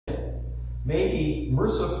may be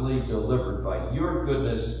mercifully delivered by your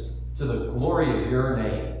goodness to the glory of your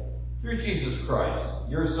name, through Jesus Christ,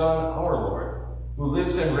 your Son, our Lord, who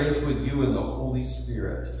lives and reigns with you in the Holy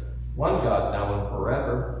Spirit, one God, now and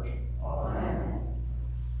forever. Amen.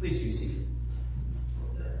 Please be seated.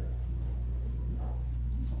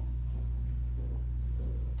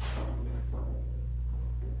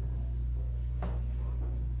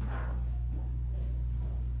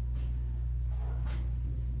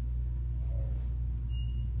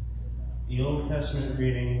 The Old Testament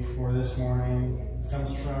reading for this morning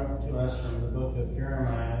comes to us from the book of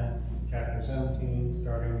Jeremiah, chapter 17,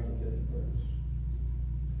 starting with the 5th verse.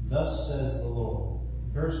 Thus says the Lord,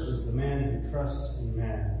 cursed is the man who trusts in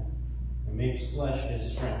man, and makes flesh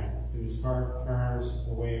his strength, whose heart turns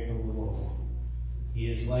away from the Lord. He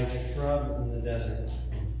is like a shrub in the desert,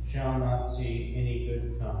 and shall not see any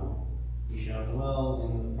good come. He shall dwell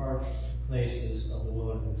in the parched places of the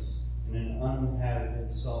wilderness, in an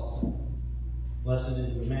uninhabited salt. Blessed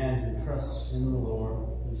is the man who trusts in the Lord,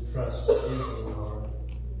 whose trust is the Lord.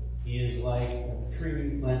 He is like a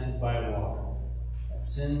tree planted by water, that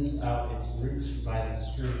sends out its roots by the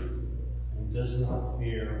stream, and does not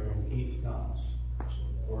fear when heat comes.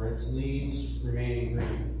 For its leaves remain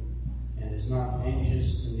green, and is not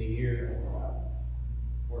anxious in the year of drought,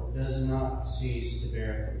 for it does not cease to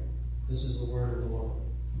bear fruit. This is the word of the Lord.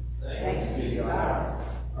 Thanks be to God.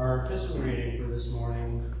 Our epistle reading for this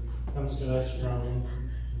morning comes to us from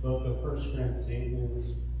the book of 1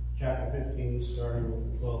 Corinthians, chapter 15, starting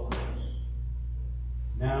with the 12th verse.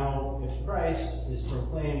 Now, if Christ is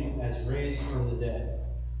proclaimed as raised from the dead,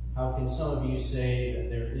 how can some of you say that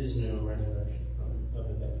there is no resurrection of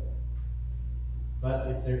the dead? But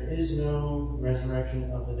if there is no resurrection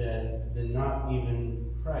of the dead, then not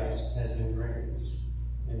even Christ has been raised.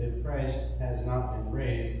 And if Christ has not been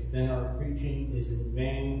raised, then our preaching is in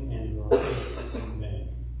vain, and your faith is in vain.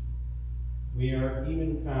 We are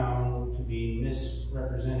even found to be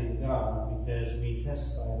misrepresenting God, because we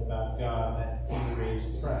testified about God that he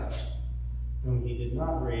raised Christ, whom he did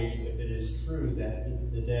not raise, if it is true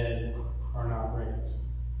that the dead are not raised.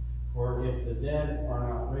 For if the dead are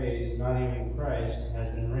not raised, not even Christ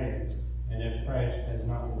has been raised. And if Christ has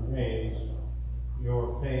not been raised,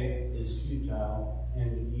 your faith is futile,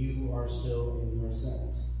 and you are still in your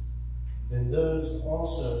sins. Then those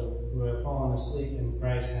also who have fallen asleep in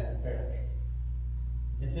Christ have perished.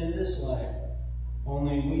 If in this life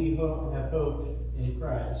only we have hoped in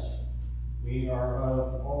Christ, we are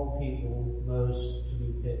of all people most to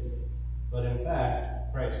be pitied. But in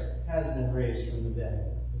fact, Christ has been raised from the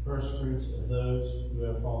dead, the first fruits of those who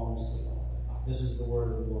have fallen asleep. This is the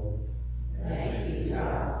word of the Lord. Thanks be to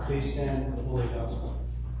God. Please stand for the Holy Gospel.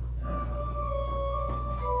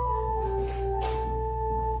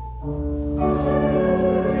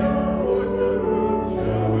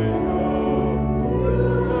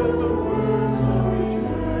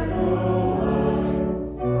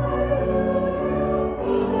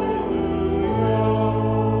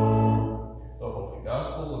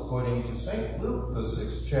 St. Luke, the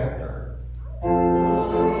 6th chapter.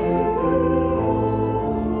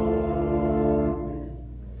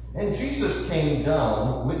 And Jesus came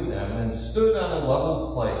down with them and stood on a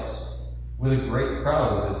level place with a great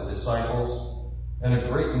crowd of his disciples and a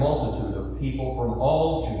great multitude of people from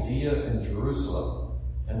all Judea and Jerusalem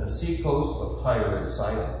and the seacoast of Tyre and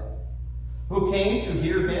Sidon, who came to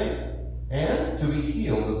hear him and to be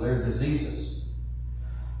healed of their diseases.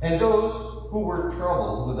 And those who were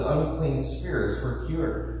troubled with unclean spirits were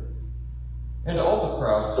cured. And all the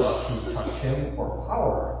crowd sought to touch him, for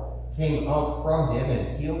power came out from him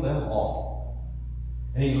and healed them all.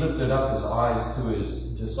 And he lifted up his eyes to his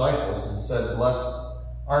disciples and said, Blessed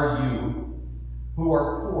are you who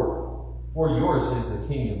are poor, for yours is the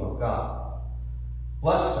kingdom of God.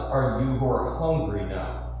 Blessed are you who are hungry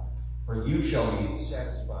now, for you shall be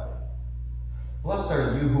satisfied. Blessed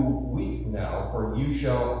are you who weep now, for you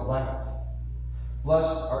shall laugh.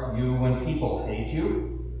 Blessed are you when people hate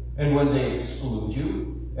you, and when they exclude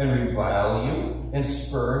you, and revile you, and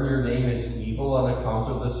spurn your name as evil on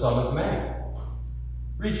account of the Son of Man.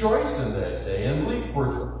 Rejoice in that day, and leap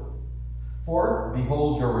for joy. For,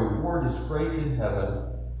 behold, your reward is great in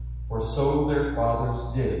heaven, for so their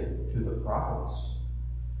fathers did to the prophets.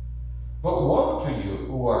 But woe to you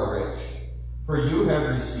who are rich, for you have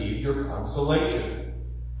received your consolation.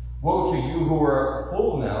 Woe to you who are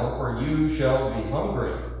full now, for you shall be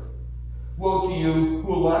hungry. Woe to you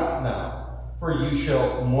who laugh now, for you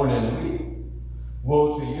shall mourn and weep.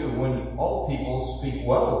 Woe to you when all people speak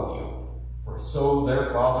well of you, for so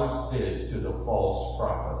their fathers did to the false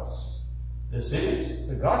prophets. This is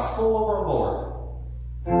the gospel of our Lord.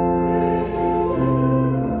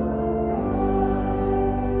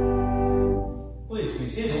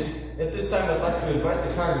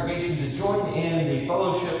 the congregation to join in the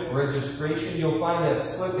fellowship registration. You'll find that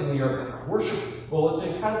slip in your worship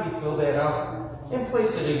bulletin. Kindly fill that out and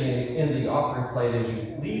place it in the offering plate as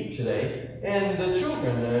you leave today. And the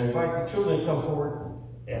children, invite the children to come forward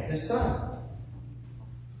at this time.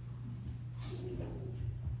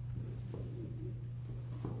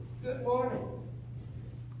 Good morning.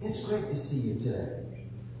 It's great to see you today.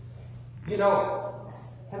 You know,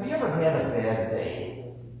 have you ever had a bad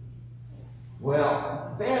day?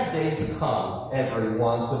 Well, bad days come every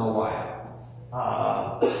once in a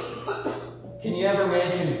while. Can you ever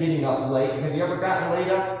imagine getting up late? Have you ever gotten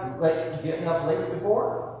getting up late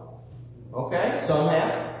before? Okay, some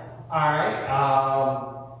have. All right.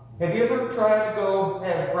 Have you ever tried to go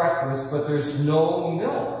have breakfast, but there's no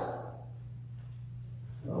milk?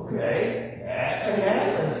 Okay, that can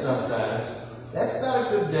happen sometimes. That's not a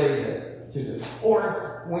good day to do.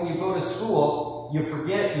 Or when you go to school, you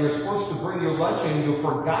forget you're supposed to bring your lunch and you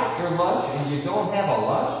forgot your lunch and you don't have a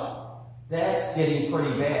lunch. That's getting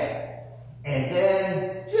pretty bad. And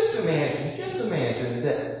then just imagine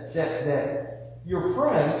that your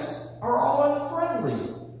friends are all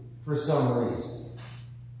unfriendly for some reason.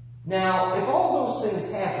 Now, if all those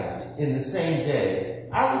things happened in the same day,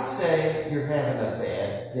 I would say you're having a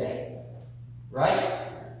bad day, right?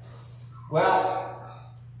 Well,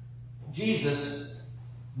 Jesus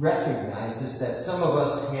recognizes that some of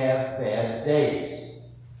us have bad days.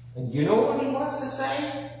 And you know what he wants to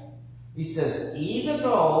say? He says, even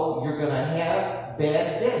though you're going to have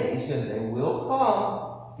bad days, and they will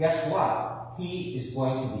come, guess what? He is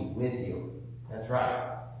going to be with you. That's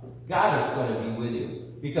right. God is going to be with you.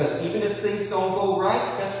 Because even if things don't go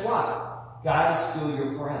right, guess what? God is still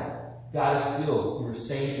your friend. God is still your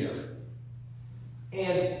Savior.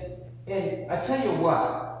 And I tell you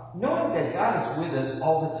what, knowing that God is with us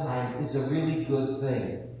all the time is a really good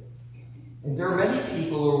thing. And there are many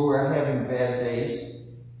people who are having bad days,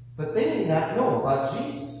 but they may not know about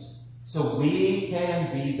Jesus. So we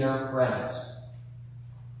can be their friends.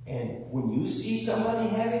 And when you see somebody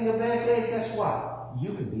having a bad day, guess what?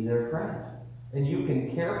 You can be their friend. And you can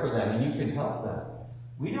care for them and you can help them.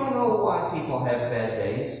 We don't know why people have bad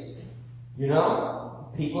days. You know,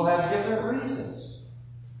 people have different reasons.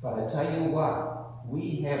 But I tell you what,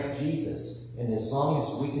 we have Jesus. And as long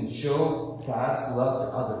as we can show God's love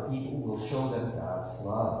to other people, we'll show them God's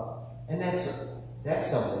love. And that's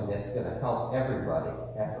something that's going to help everybody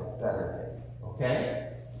have a better day.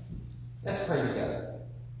 Okay? Let's pray together.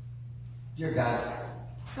 Dear God,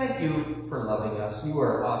 thank you for loving us. You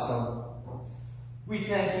are awesome. We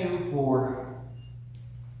thank you for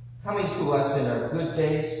coming to us in our good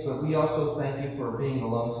days, but we also thank you for being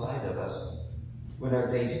alongside of us when our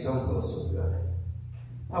days don't go so good.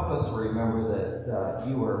 Help us to remember that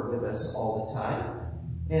you are with us all the time.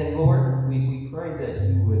 And Lord, we pray that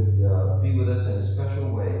you would be with us in a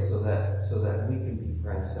special way so that we can be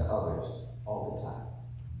friends to others all the time.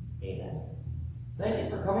 Amen. Thank you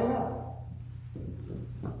for coming up.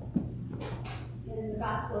 In the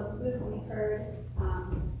Gospel of Luke, we heard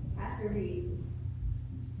Pastor read,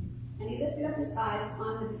 and he lifted up his eyes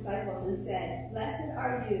on the disciples and said, "Blessed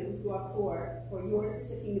are you who are poor, for yours is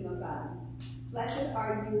the kingdom of God. Blessed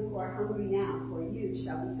are you who are hungry now, for you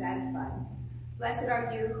shall be satisfied. Blessed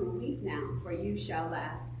are you who weep now, for you shall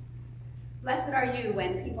laugh. Blessed are you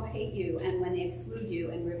when people hate you, and when they exclude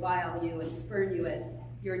you, and revile you, and spurn you as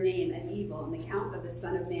your name as evil on account of the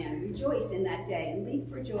Son of Man. Rejoice in that day, and leap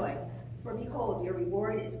for joy. For behold, your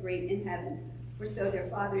reward is great in heaven, for so their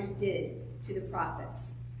fathers did to the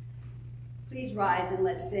prophets." Please rise and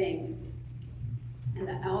let's sing. And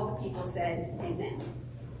all the people said, Amen.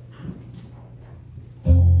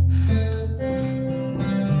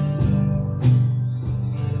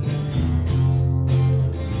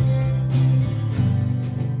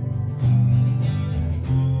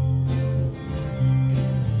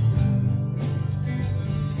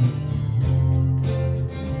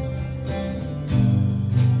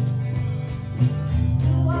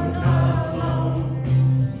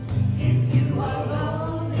 If you are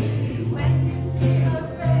lonely, when you feel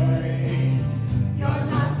afraid, your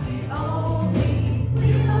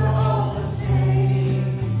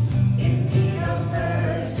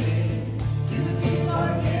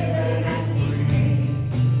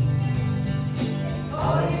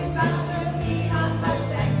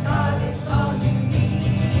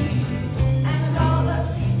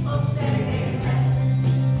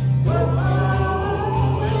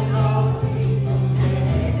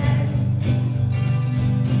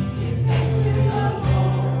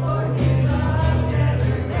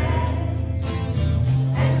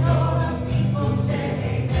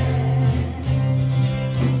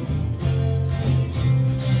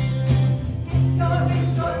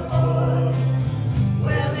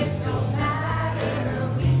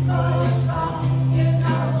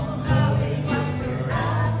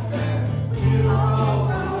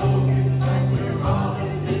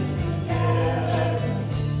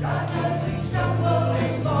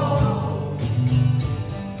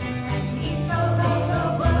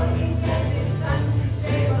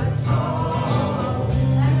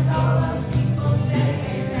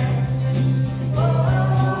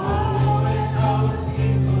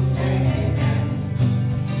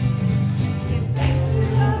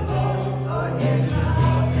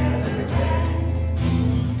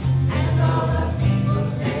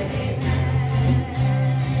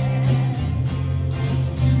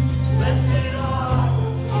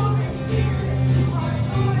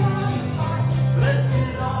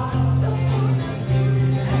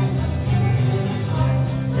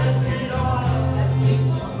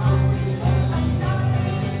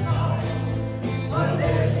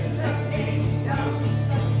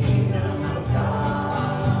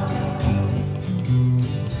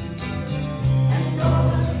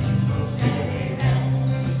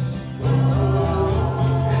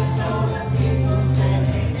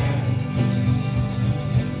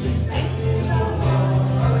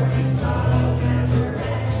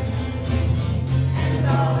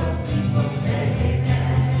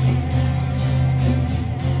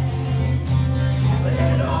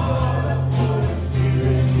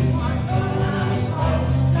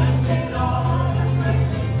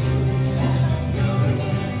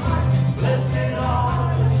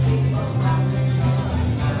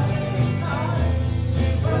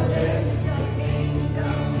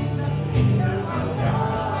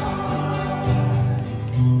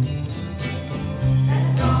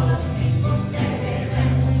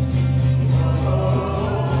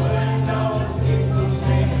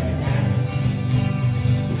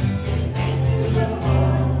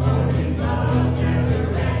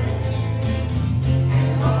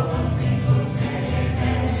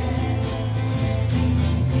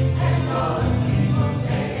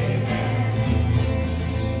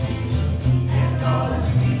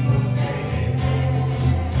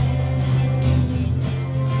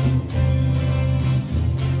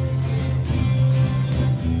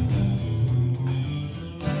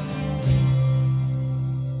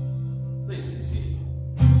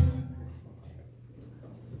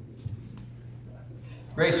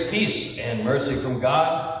Grace, peace, and mercy from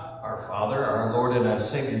God, our Father, our Lord, and our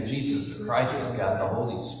Savior, Jesus the Christ, and God the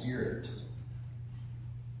Holy Spirit.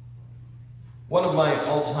 One of my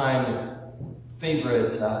all-time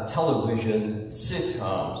favorite television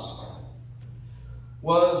sitcoms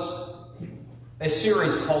was a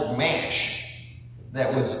series called MASH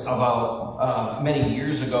that was about many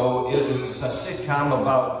years ago. It was a sitcom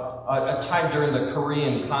about a time during the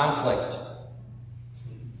Korean conflict.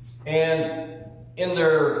 And in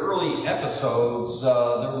their early episodes,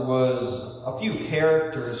 there was a few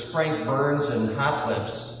characters, Frank Burns and Hot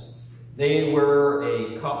Lips. They were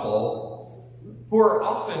a couple who were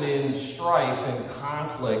often in strife and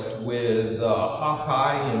conflict with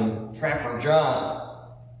Hawkeye and Trapper John.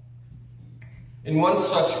 In one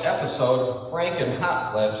such episode, Frank and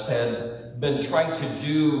Hot Lips had been trying to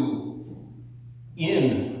do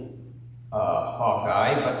in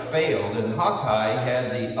Hawkeye, but failed, and Hawkeye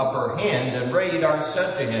had the upper hand, and Radar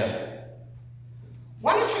said to him,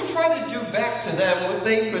 "Why don't you try to do back to them what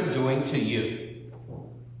they've been doing to you?"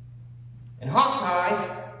 And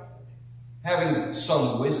Hawkeye, having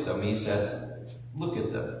some wisdom, he said, "Look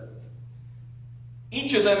at them.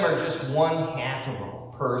 Each of them are just one half of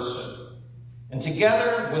a person. And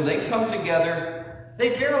together, when they come together,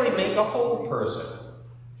 they barely make a whole person.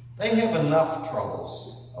 They have enough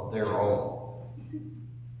troubles of their own."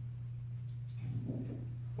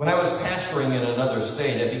 When I was pastoring in another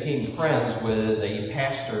state, I became friends with a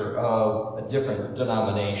pastor of a different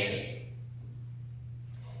denomination.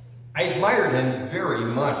 I admired him very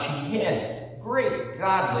much. He had great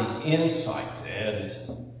godly insight, and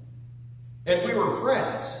we were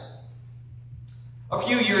friends. A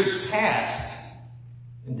few years passed,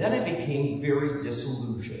 and then I became very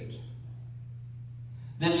disillusioned.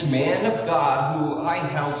 This man of God, who I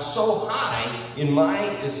held so high in my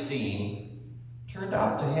esteem, turned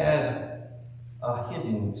out to have a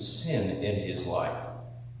hidden sin in his life.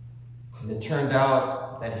 And it turned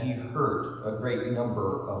out that he hurt a great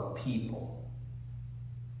number of people.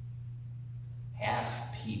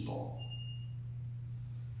 Half people.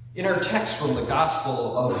 In our text from the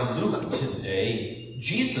Gospel of Luke today,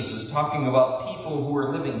 Jesus is talking about people who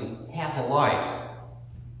are living half a life.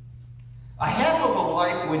 A half of a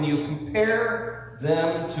life when you compare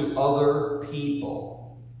them to other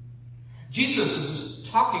people. Jesus is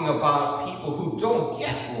talking about people who don't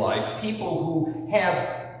get life, people who have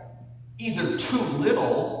either too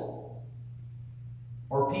little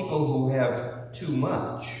or people who have too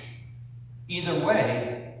much. Either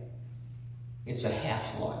way, it's a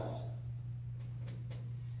half-life.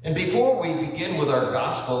 And before we begin with our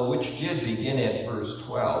gospel, which did begin at verse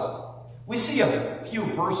 12, we see a few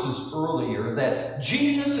verses earlier that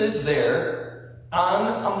Jesus is there on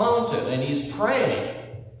a mountain and he's praying.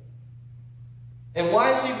 And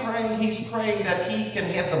why is he praying? He's praying that he can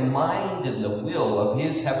have the mind and the will of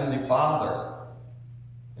his heavenly Father.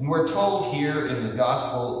 And we're told here in the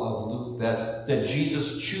Gospel of Luke that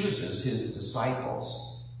Jesus chooses his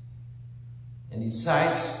disciples. And he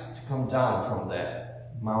decides to come down from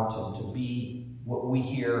that mountain to be what we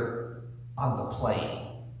hear on the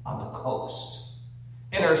plain, on the coast.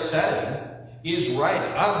 And our setting is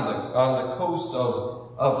right on the coast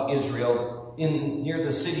of Israel, near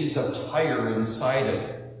the cities of Tyre and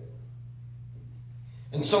Sidon.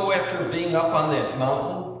 And so after being up on that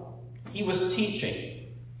mountain, he was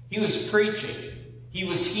teaching, he was preaching, he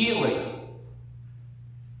was healing.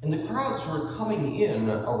 And the crowds were coming in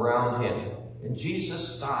around him. And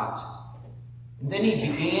Jesus stopped. And then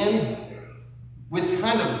he began with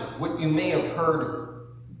kind of what you may have heard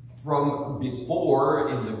from before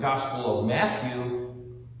in the Gospel of Matthew,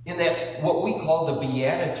 in that what we call the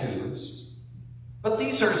Beatitudes. But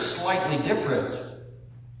these are slightly different.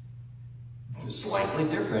 Slightly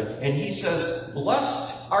different. And he says,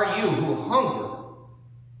 "Blessed are you who hunger.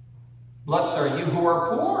 Blessed are you who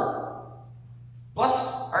are poor.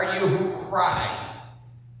 Blessed are you who cry.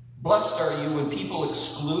 Blessed are you when people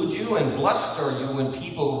exclude you, and blessed are you when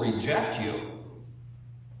people reject you."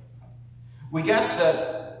 We guess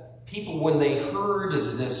that people, when they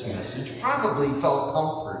heard this message, probably felt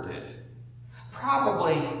comforted,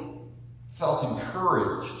 probably felt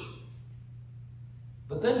encouraged.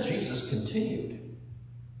 But then Jesus continued.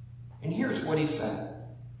 And here's what he said.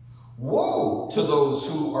 "Woe to those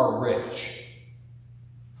who are rich.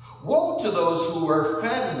 Woe to those who are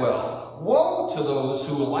fed well. Woe to those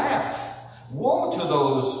who laugh. Woe to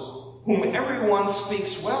those whom everyone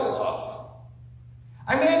speaks well of."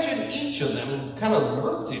 I imagine each of them kind of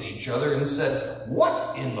looked at each other and said,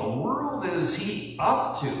 "What in the world is he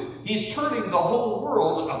up to? He's turning the whole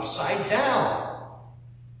world upside down."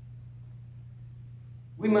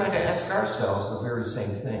 we might ask ourselves the very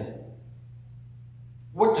same thing.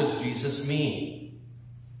 What does Jesus mean?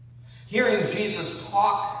 Hearing Jesus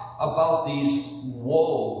talk about these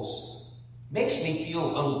woes makes me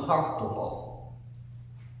feel uncomfortable.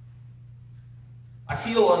 I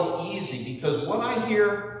feel uneasy because what I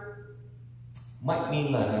hear might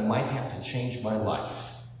mean that I might have to change my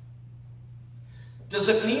life. Does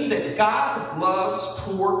it mean that God loves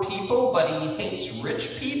poor people, but he hates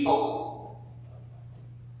rich people?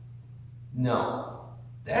 No,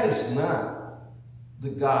 that is not the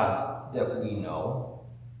God that we know,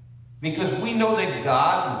 because we know that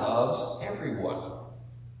God loves everyone.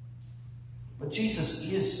 But Jesus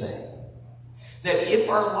is saying that if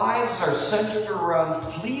our lives are centered around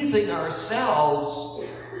pleasing ourselves,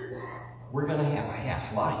 we're going to have a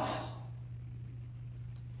half life.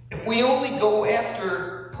 If we only go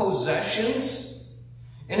after possessions,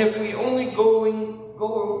 and if we only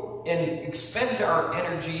go and expend our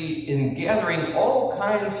energy in gathering all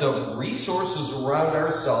kinds of resources around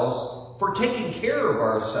ourselves for taking care of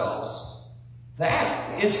ourselves,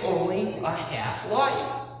 that is only a half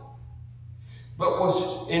life. But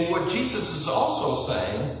what Jesus is also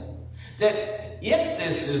saying, that if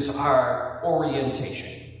this is our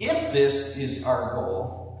orientation, if this is our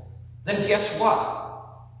goal, then guess what?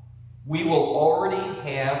 We will already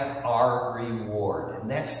have our reward. And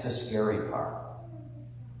that's the scary part.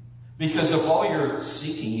 Because if all you're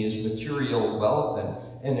seeking is material wealth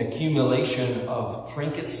and accumulation of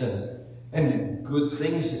trinkets and good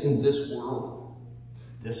things in this world,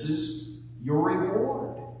 this is your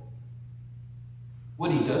reward.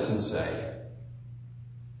 What he doesn't say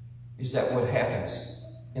is that what happens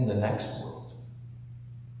in the next world.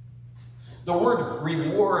 The word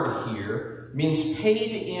reward here means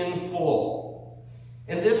paid in full.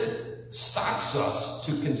 And this stops us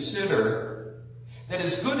to consider that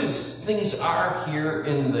as good as things are here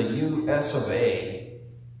in the US of A,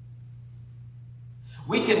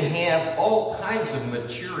 we can have all kinds of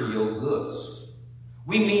material goods.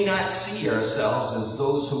 We may not see ourselves as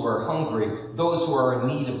those who are hungry, those who are in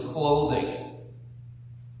need of clothing.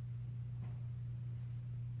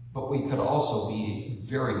 But we could also be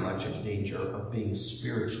very much in danger of being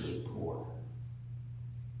spiritually poor,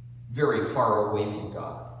 very far away from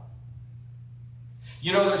God.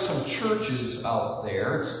 You know, there's some churches out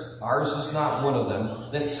there, ours is not one of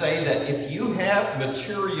them, that say that if you have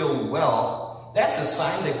material wealth, that's a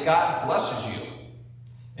sign that God blesses you.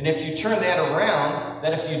 And if you turn that around,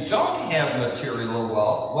 that if you don't have material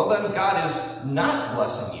wealth, well then God is not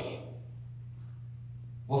blessing you.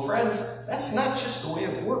 Well, friends, that's not just the way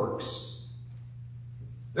it works.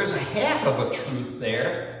 There's a half of a truth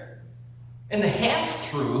there. And the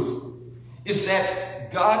half-truth is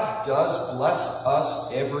that God does bless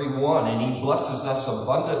us, everyone, and he blesses us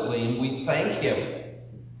abundantly, and we thank him.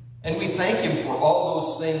 And we thank him for all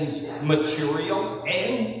those things material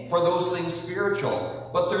and for those things spiritual.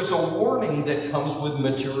 But there's a warning that comes with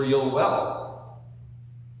material wealth.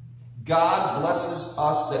 God blesses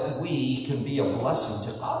us that we can be a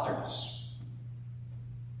blessing to others.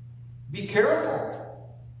 Be careful,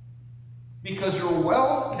 because your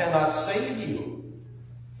wealth cannot save you.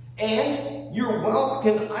 And your wealth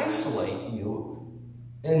can isolate you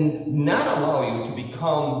and not allow you to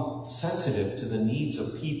become sensitive to the needs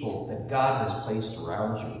of people that God has placed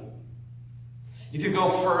around you. If you go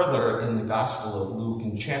further in the Gospel of Luke,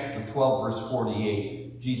 in chapter 12, verse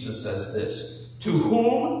 48, Jesus says this: "To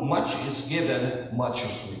whom much is given, much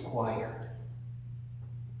is required."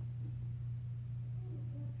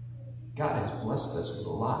 God has blessed us with a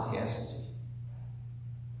lot, hasn't he?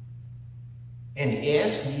 And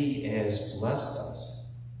as he has blessed us,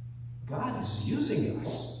 God is using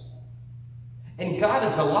us. And God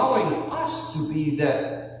is allowing us to be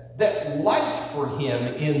that light for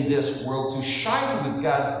him in this world, to shine with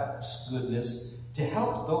God's goodness, to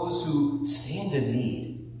help those who stand in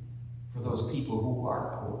need, for those people who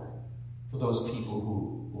are poor, for those people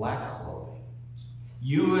who lack clothing.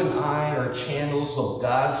 You and I are channels of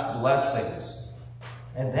God's blessings,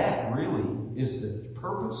 and that really is the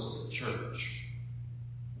purpose of the church.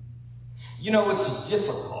 You know, it's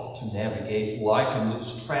difficult to navigate life and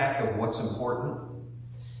lose track of what's important,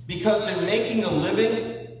 because in making a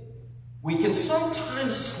living, we can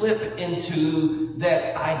sometimes slip into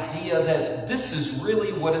that idea that this is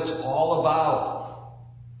really what it's all about.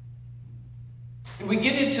 And we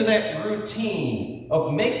get into that routine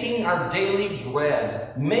of making our daily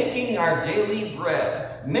bread, making our daily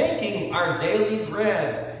bread, making our daily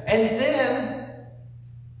bread, and then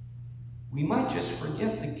we might just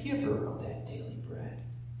forget the giver of that daily bread.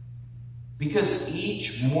 Because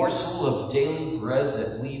each morsel of daily bread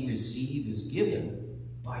that we receive is given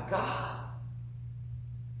by God.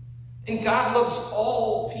 And God loves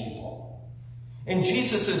all people. And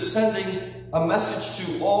Jesus is sending a message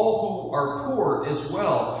to all who are poor as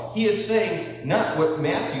well. He is saying, not what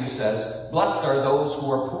Matthew says, blessed are those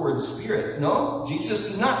who are poor in spirit. No, Jesus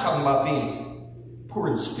is not talking about being poor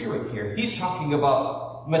in spirit here. He's talking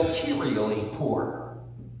about materially poor.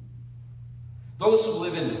 Those who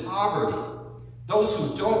live in poverty, those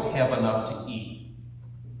who don't have enough to eat.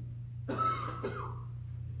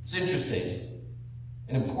 It's interesting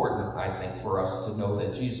and important, I think, for us to know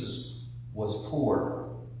that Jesus was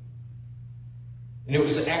poor. And it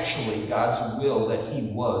was actually God's will that he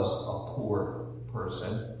was a poor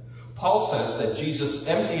person. Paul says that Jesus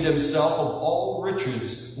emptied himself of all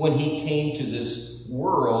riches when he came to this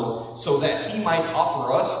world so that he might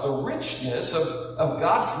offer us the richness of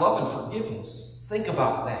God's love and forgiveness. Think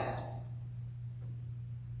about that.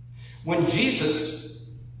 When Jesus,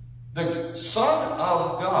 the Son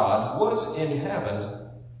of God, was in heaven,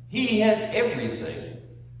 he had everything,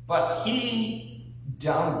 but he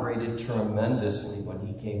downgraded tremendously when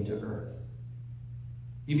he came to earth.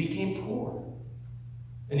 He became poor,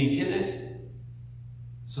 and he did it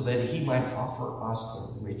so that he might offer us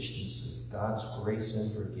the richness of God's grace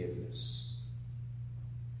and forgiveness.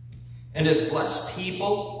 And as blessed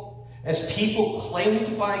people, as people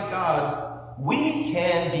claimed by God, we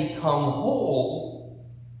can become whole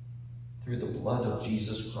through the blood of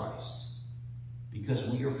Jesus Christ. Because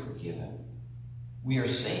we are forgiven. We are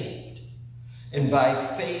saved. And by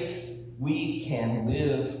faith, we can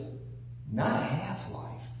live not a half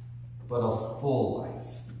life, but a full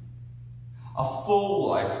life. A full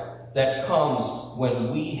life that comes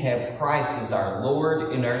when we have Christ as our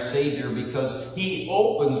Lord and our Savior, because he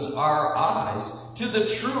opens our eyes to the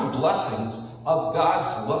true blessings of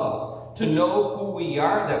God's love. To know who we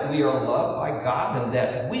are, that we are loved by God, and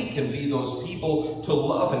that we can be those people to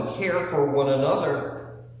love and care for one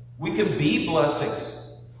another. We can be blessings.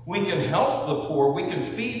 We can help the poor. We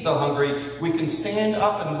can feed the hungry. We can stand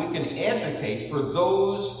up and we can advocate for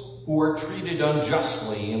those who are treated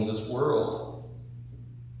unjustly in this world.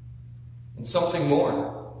 And something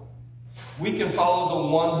more. We can follow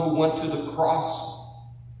the one who went to the cross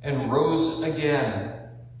and rose again.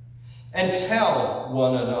 And tell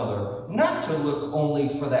one another not to look only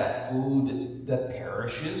for that food that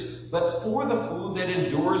perishes, but for the food that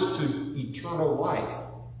endures to eternal life.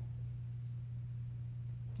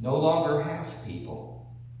 No longer half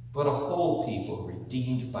people, but a whole people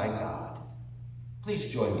redeemed by God. Please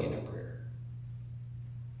join me in a prayer.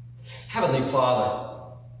 Heavenly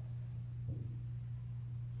Father,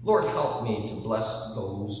 Lord, help me to bless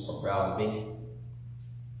those around me.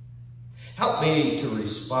 Help me to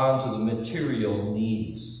respond to the material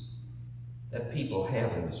needs that people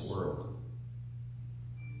have in this world.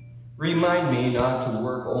 Remind me not to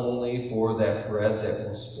work only for that bread that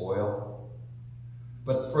will spoil,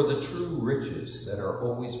 but for the true riches that are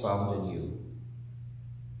always found in you.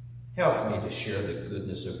 Help me to share the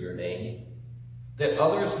goodness of your name, that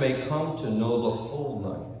others may come to know the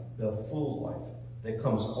full life that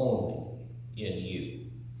comes only in you.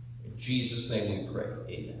 In Jesus' name we pray,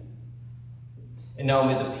 amen. And now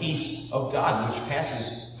may the peace of God, which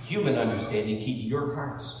passes human understanding, keep your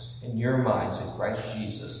hearts and your minds in Christ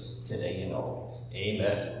Jesus today and always.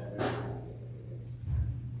 Amen.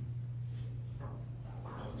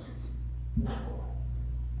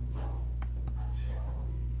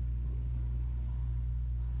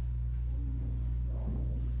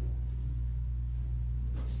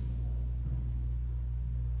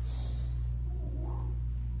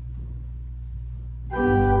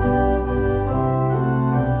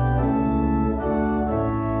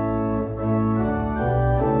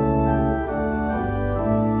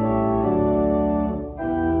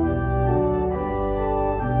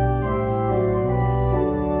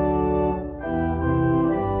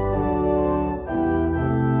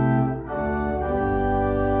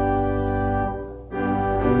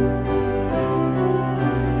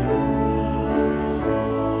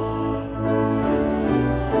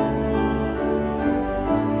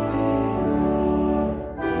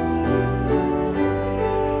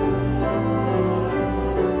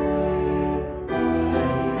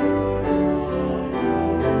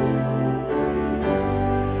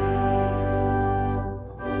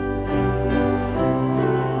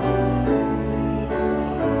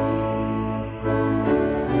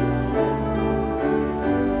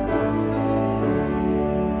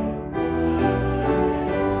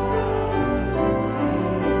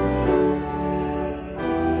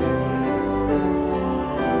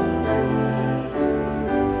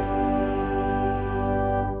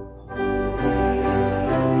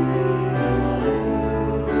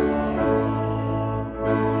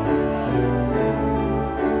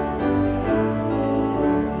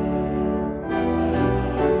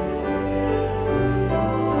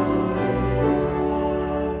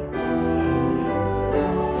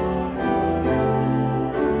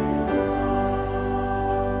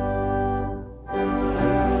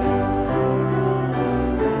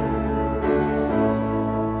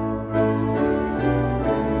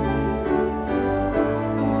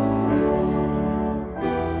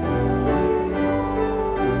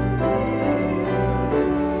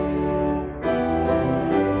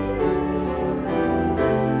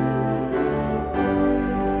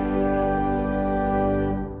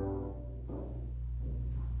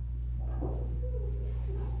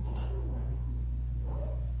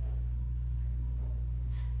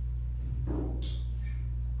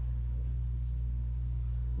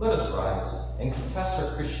 Let us rise and confess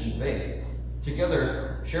our Christian faith,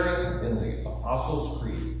 together sharing in the Apostles'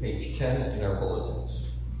 Creed, page 10 in our bulletins.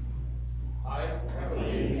 I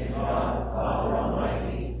believe in God, the Father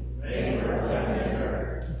Almighty, maker of heaven and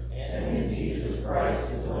earth, and in Jesus Christ,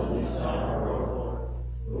 his only Son, our Lord,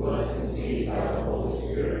 who was conceived by the Holy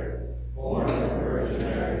Spirit, born of the Virgin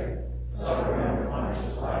Mary, suffered under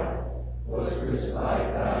Pontius Pilate, was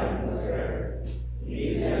crucified, died, and was buried.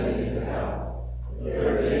 He descended into hell. The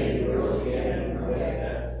third day he rose again from the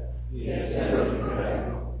dead. He ascended into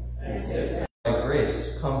heaven, and sits down. By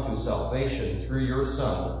grace, come to salvation through your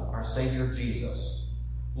Son, our Savior Jesus.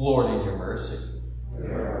 Lord, in your mercy.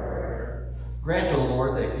 Grant, O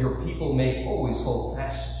Lord, that your people may always hold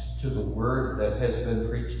fast to the word that has been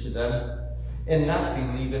preached to them, and not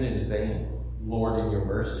believe it in vain. Lord, in your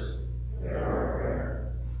mercy.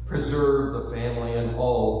 Preserve the family and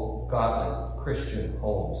all godly Christian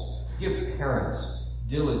homes. Give parents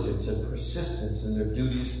diligence and persistence in their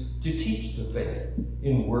duties to teach the faith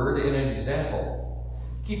in word and in example.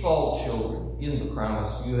 Keep all children in the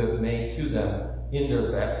promise you have made to them in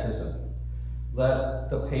their baptism. Let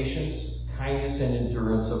the patience, kindness, and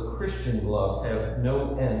endurance of Christian love have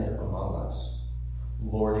no end among us.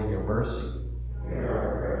 Lord, in your mercy.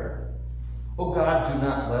 O God, do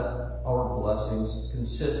not let our blessings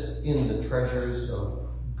consist in the treasures of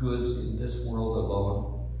goods in this world alone.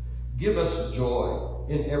 Give us joy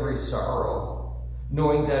in every sorrow,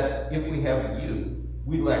 knowing that if we have you,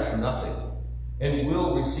 we lack nothing, and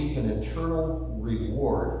will receive an eternal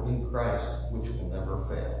reward in Christ, which will never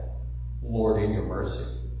fail. Lord, in your mercy.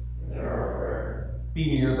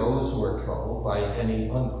 Be near those who are troubled by any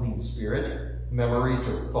unclean spirit, memories,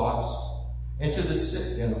 or thoughts, and to the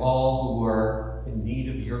sick and all who are in need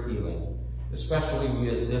of your healing. Especially we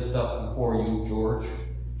lift up before you George,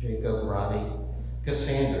 Jacob, Ronnie,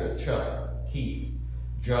 Cassandra, Chuck, Keith,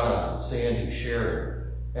 John, Sandy,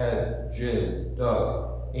 Sharon, Ed, Jim,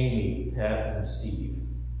 Doug, Amy, Pat, and Steve.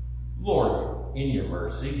 Lord, in your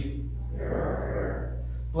mercy.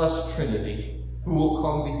 Blessed Trinity, who will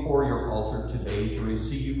come before your altar today to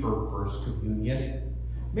receive her first communion.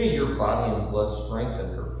 May your body and blood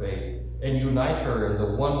strengthen her faith and unite her in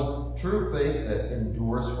the one true faith that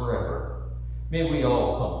endures forever. May we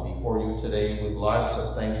all come before you today with lives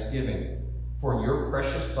of thanksgiving for your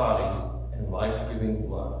precious body and life-giving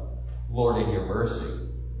blood. Lord, in your mercy.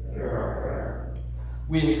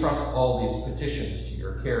 We entrust all these petitions to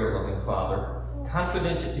your care, loving Father,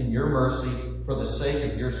 confident in your mercy for the sake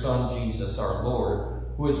of your Son, Jesus, our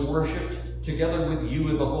Lord, who is worshipped together with you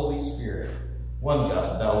in the Holy Spirit, one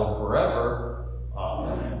God, now and forever.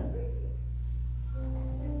 Amen.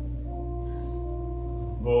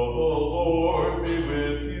 The Lord be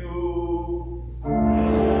with you.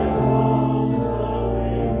 And also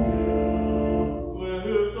with you.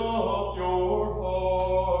 Lift up your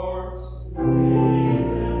hearts.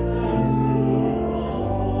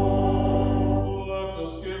 Let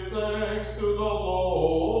us give thanks to the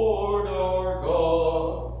Lord our God.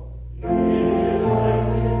 It is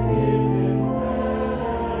right to give him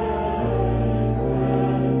thanks and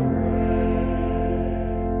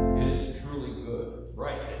praise. It is truly good,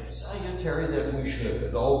 right, and salutary that we should,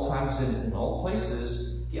 at all times and in all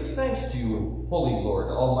places, give thanks to you, Holy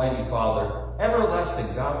Lord, Almighty Father,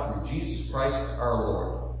 everlasting God, through Jesus Christ our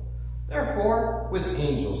Lord. Therefore, with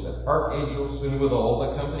angels and archangels and with all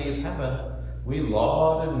the company of heaven, we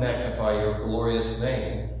laud and magnify your glorious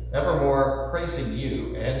name, evermore praising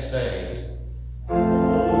you and saying,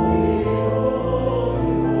 Holy,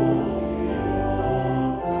 holy,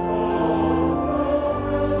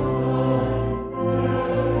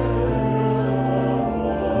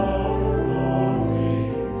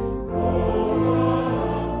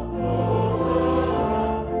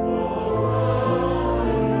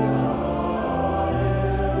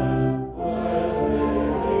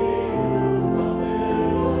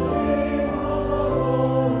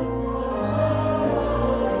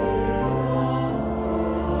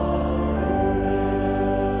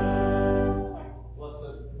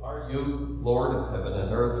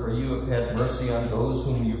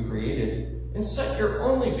 and sent your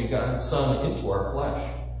only begotten Son into our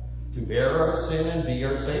flesh, to bear our sin and be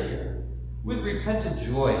our Savior. With repentant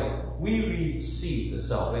joy, we receive the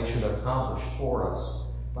salvation accomplished for us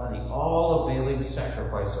by the all-availing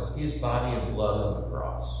sacrifice of his body and blood on the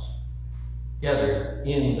cross. Gathered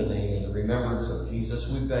in the name and the remembrance of Jesus,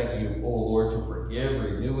 we beg you, O Lord, to forgive,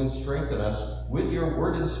 renew, and strengthen us with your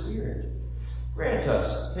word and spirit. Grant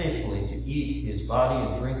us faithfully to eat his body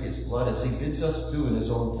and drink his blood as he bids us do in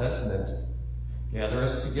his own testament. Gather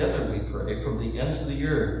us together, we pray, from the ends of the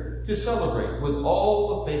earth to celebrate with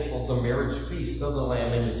all the faithful the marriage feast of the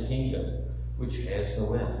Lamb in his kingdom, which has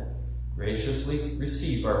no end. Graciously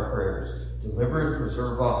receive our prayers. Deliver and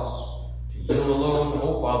preserve us. To you alone,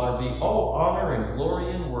 O Father, be all honor and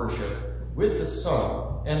glory and worship with the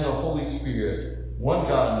Son and the Holy Spirit, one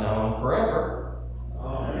God now and forever.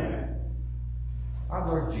 Amen. Our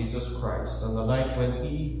Lord Jesus Christ, on the night when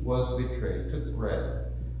he was betrayed, took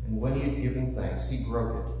bread, and when he had given thanks, he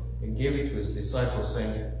broke it and gave it to his disciples,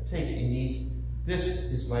 saying, "Take and eat. This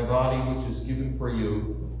is my body, which is given for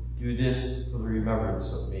you. Do this for the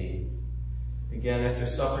remembrance of me." Again, after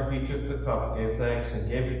supper, he took the cup, gave thanks, and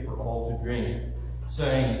gave it for all to drink,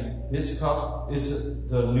 saying, "This cup is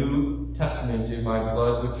the New Testament in my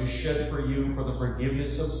blood, which is shed for you for the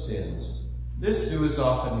forgiveness of sins. This do as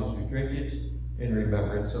often as you drink it in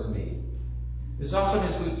remembrance of me." As often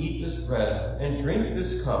as we eat this bread and drink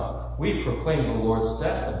this cup, we proclaim the Lord's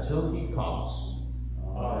death until he comes.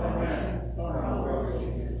 Amen. Our Lord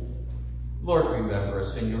Jesus. Lord, remember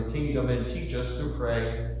us in your kingdom and teach us to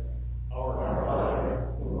pray. Our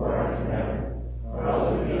Father, who art in heaven,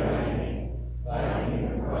 hallowed be thy name. Thy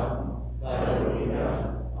kingdom come, thy will be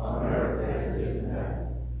done, on earth as it is in heaven.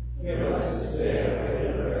 Give us this day our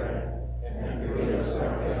daily bread, and forgive us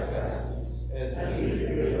our trespasses, as we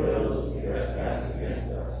forgive those who trespass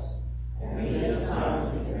against us. And lead us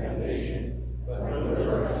not into temptation, but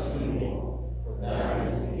deliver us from evil. For thine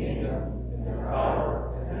is the kingdom, and the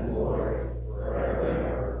power, and the glory, forever and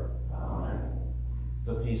ever. Amen.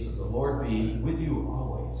 The peace of the Lord be with you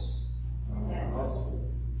always. Yes.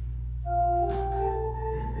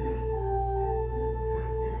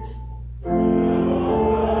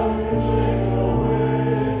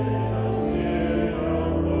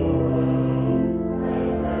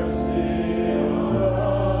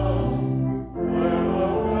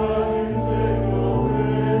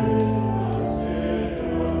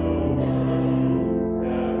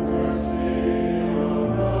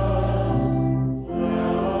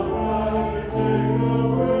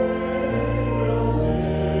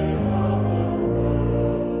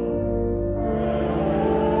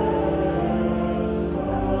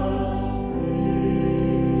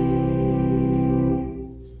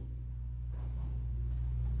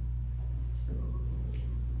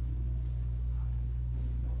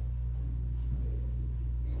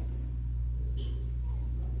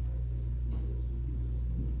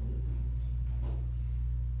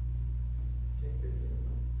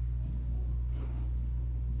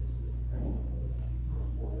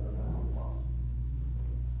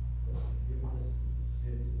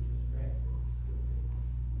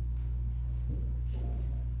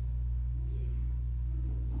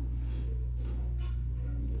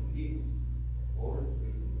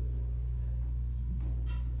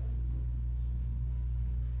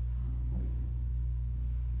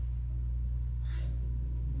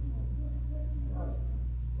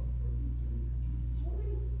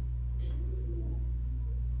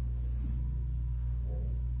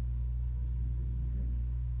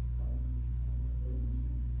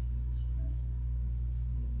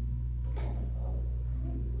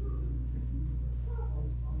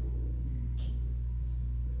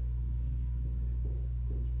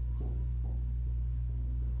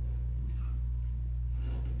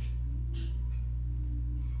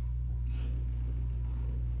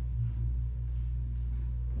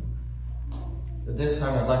 At this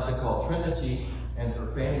time, I'd like to call Trinity and her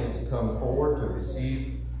family to come forward to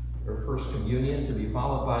receive her first communion, to be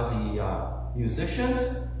followed by the musicians,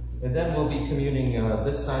 and then we'll be communing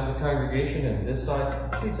this side of the congregation and this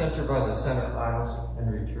side. Please enter by the center aisles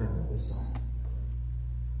and return to this side.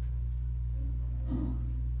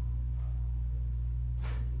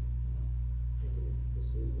 This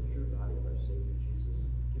is the true body of our Savior Jesus.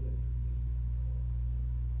 Give it.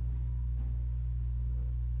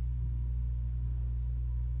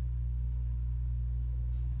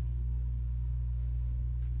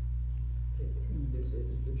 This is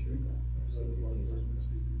the true body of our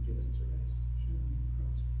Savior Jesus. Give it to us.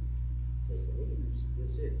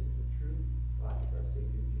 This is the true body of our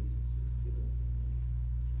Savior Jesus. Give it.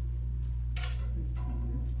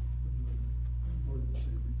 Lord and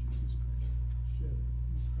Savior Jesus Christ, shed on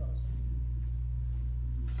the cross.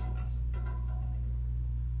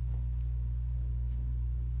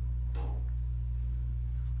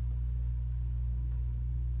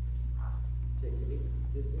 Take it.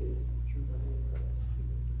 This is the true body of Christ.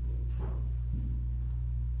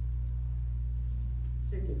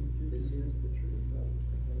 Take it. This is the true body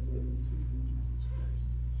of Lord and Savior Jesus Christ,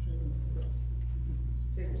 shed on the cross.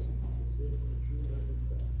 Take it. This is the true body of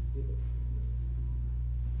Christ. Give it.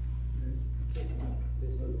 May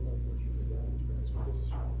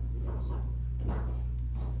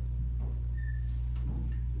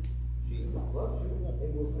Jesus loves you and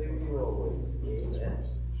will stay with you always. Amen.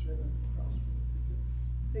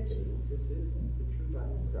 Take it. This is the true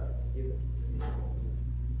body of Christ. Give it.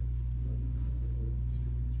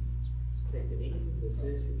 Take it. This is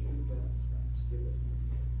your true body of Christ. Give it.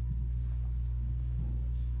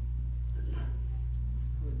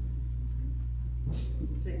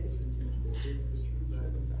 Take it. This is the true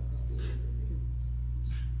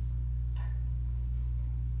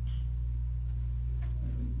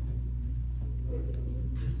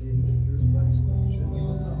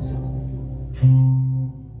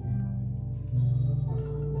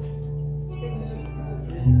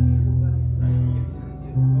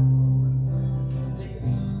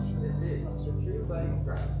body of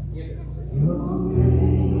Christ.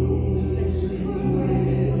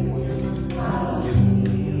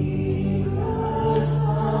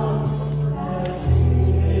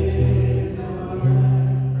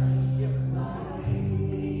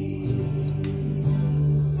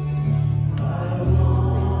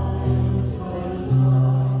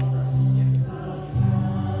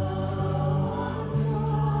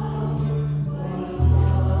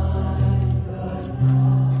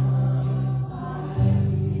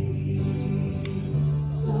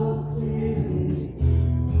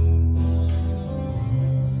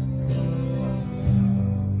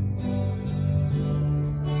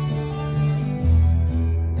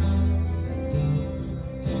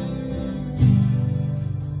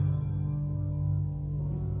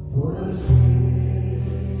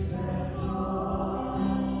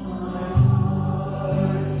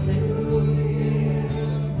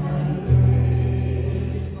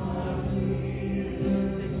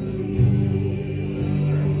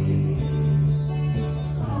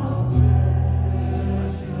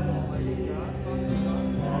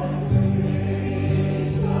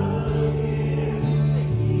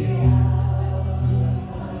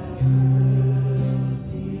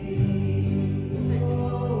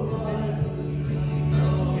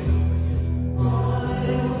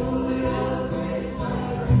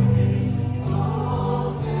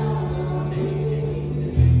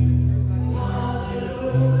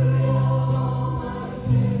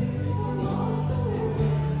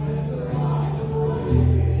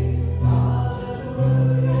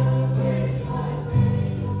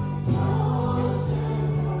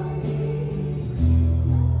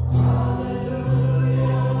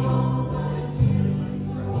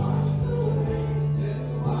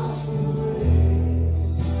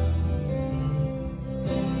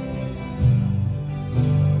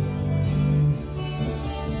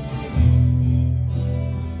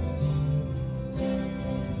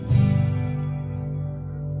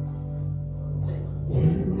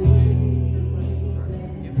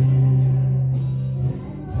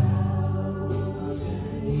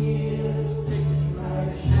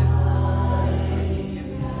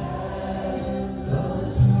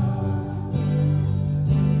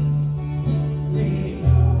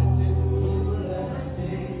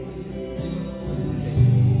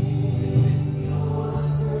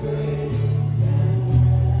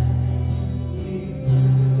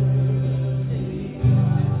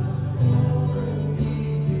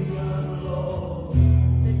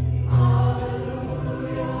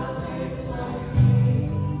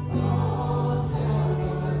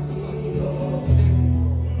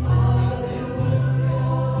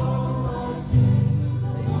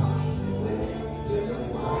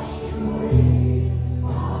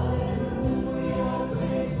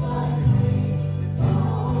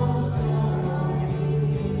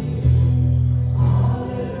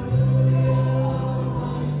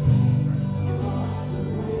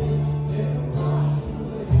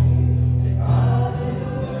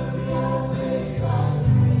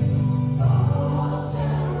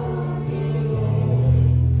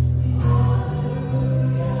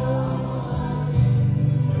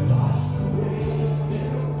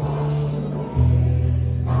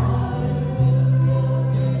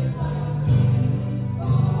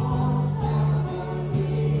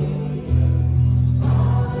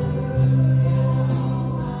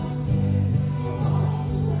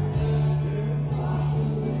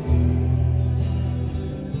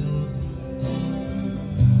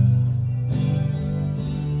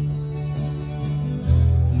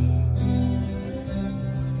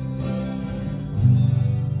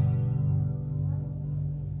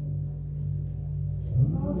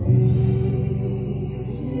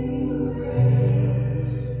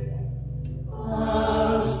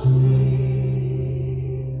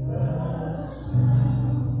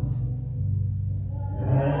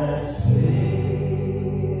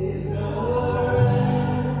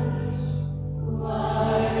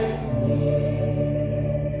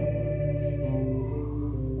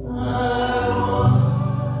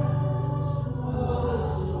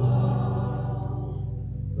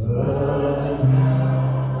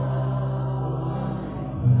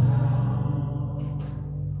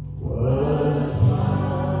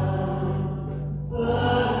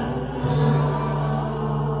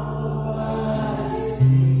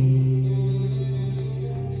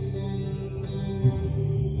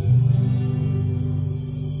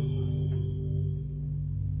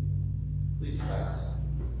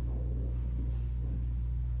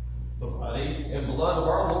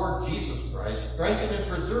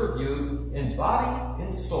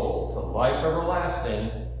 life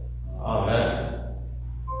everlasting. Amen.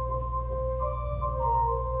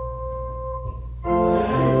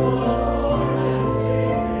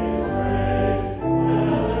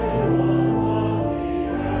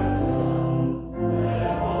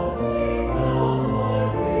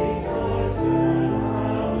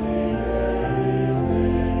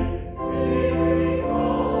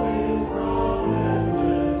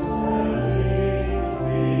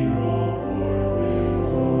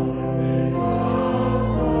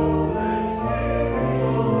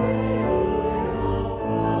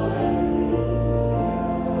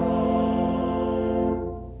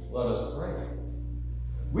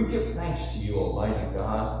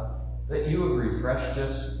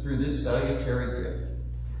 Through this salutary gift.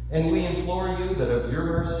 And we implore you that of your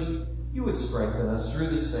mercy you would strengthen us through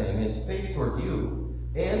the same in faith toward you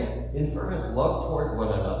and in fervent love toward one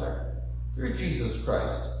another. Through Jesus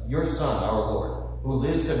Christ, your Son, our Lord, who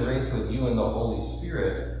lives and reigns with you in the Holy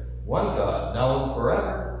Spirit, one God, now and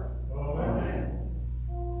forever. Amen.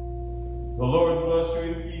 The Lord bless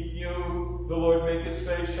you and keep you. The Lord make his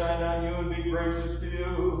face shine on you and be gracious to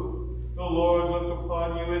you. The Lord look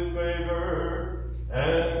upon you in favor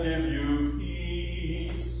and give you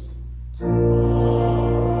peace.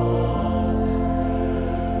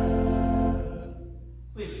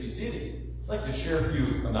 Please be seated. I'd like to share a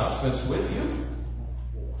few announcements with you.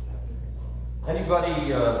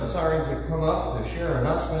 Anybody desiring to come up to share an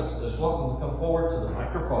announcement is welcome to come forward to the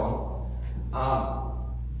microphone.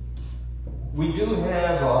 We do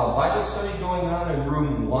have a Bible study going on in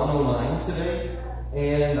room 109 today,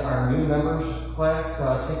 and our new members class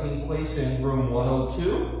taking place in room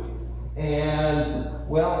 102. And,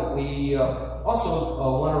 well, we also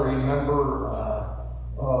want to remember,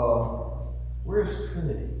 where's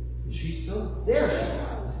Trinity? Is she still? There she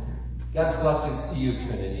is. God's blessings to you,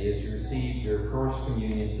 Trinity, as you received your first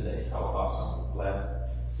communion today. How awesome. Glad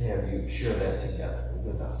to have you share that together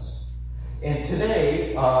with us. And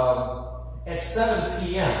today, at 7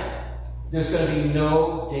 p.m., there's going to be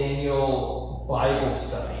no Daniel Bible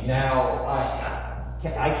study. Now,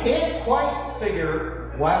 I can't quite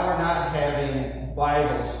figure why we're not having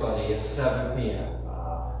Bible study at 7 p.m.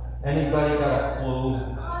 Anybody got a clue?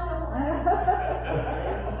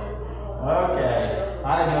 Okay,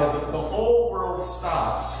 I know that the whole world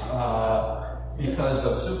stops because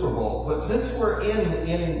of Super Bowl. But since we're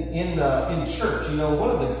in church, you know, one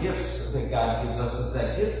of the gifts that God gives us is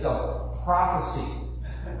that gift of prophecy,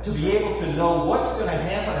 to be able to know what's going to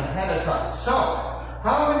happen ahead of time. So,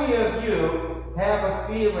 how many of you have a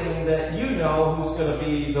feeling that you know who's going to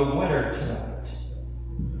be the winner tonight?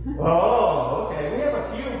 Oh, okay. We have a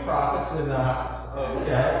few prophets in the house.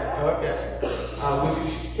 Okay. Would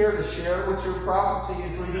you care to share what your prophecy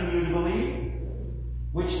is leading you to believe?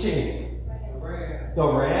 Which team? The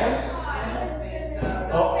Rams?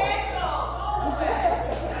 Oh.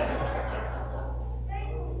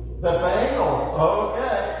 The Bengals.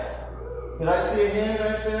 Okay. Did I see a hand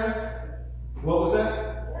right there? What was that?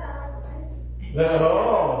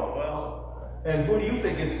 Oh, well. And who do you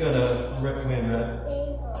think is going to win that?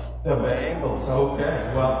 The Bengals.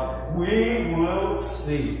 Okay. Well, we will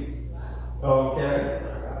see. Okay.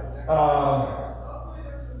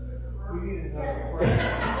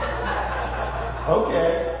 Okay.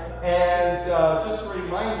 And just a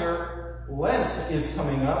reminder, Lent is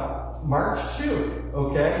coming up March 2.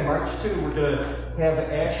 Okay. March 2, we're going to have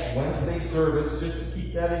Ash Wednesday service. Just to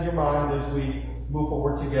keep that in your mind as we move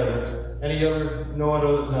forward together. No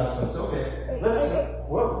other announcements? Okay.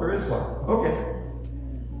 Well, there is one. Okay.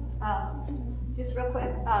 Just real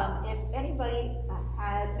quick, if anybody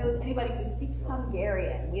knows anybody who speaks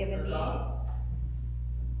Hungarian, we have a need.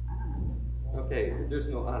 Okay, there's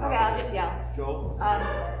no honor. Okay, I'll just yell. Joel?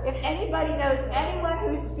 If anybody knows anyone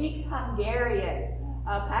who speaks Hungarian,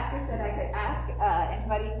 Pastor said I could ask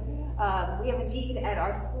anybody. We have a need at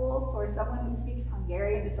our school for someone who speaks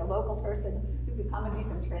Hungarian, just a local person who could come and do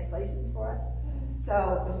some translations for us.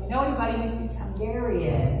 So if you know anybody who speaks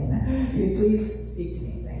Hungarian, please speak to me.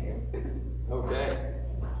 Thank you. Okay.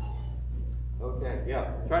 Okay,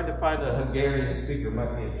 yeah. Trying to find a Hungarian speaker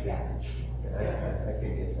might be a challenge. I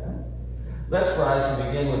could get that. Let's rise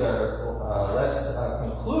and begin with let's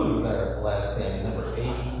conclude with our last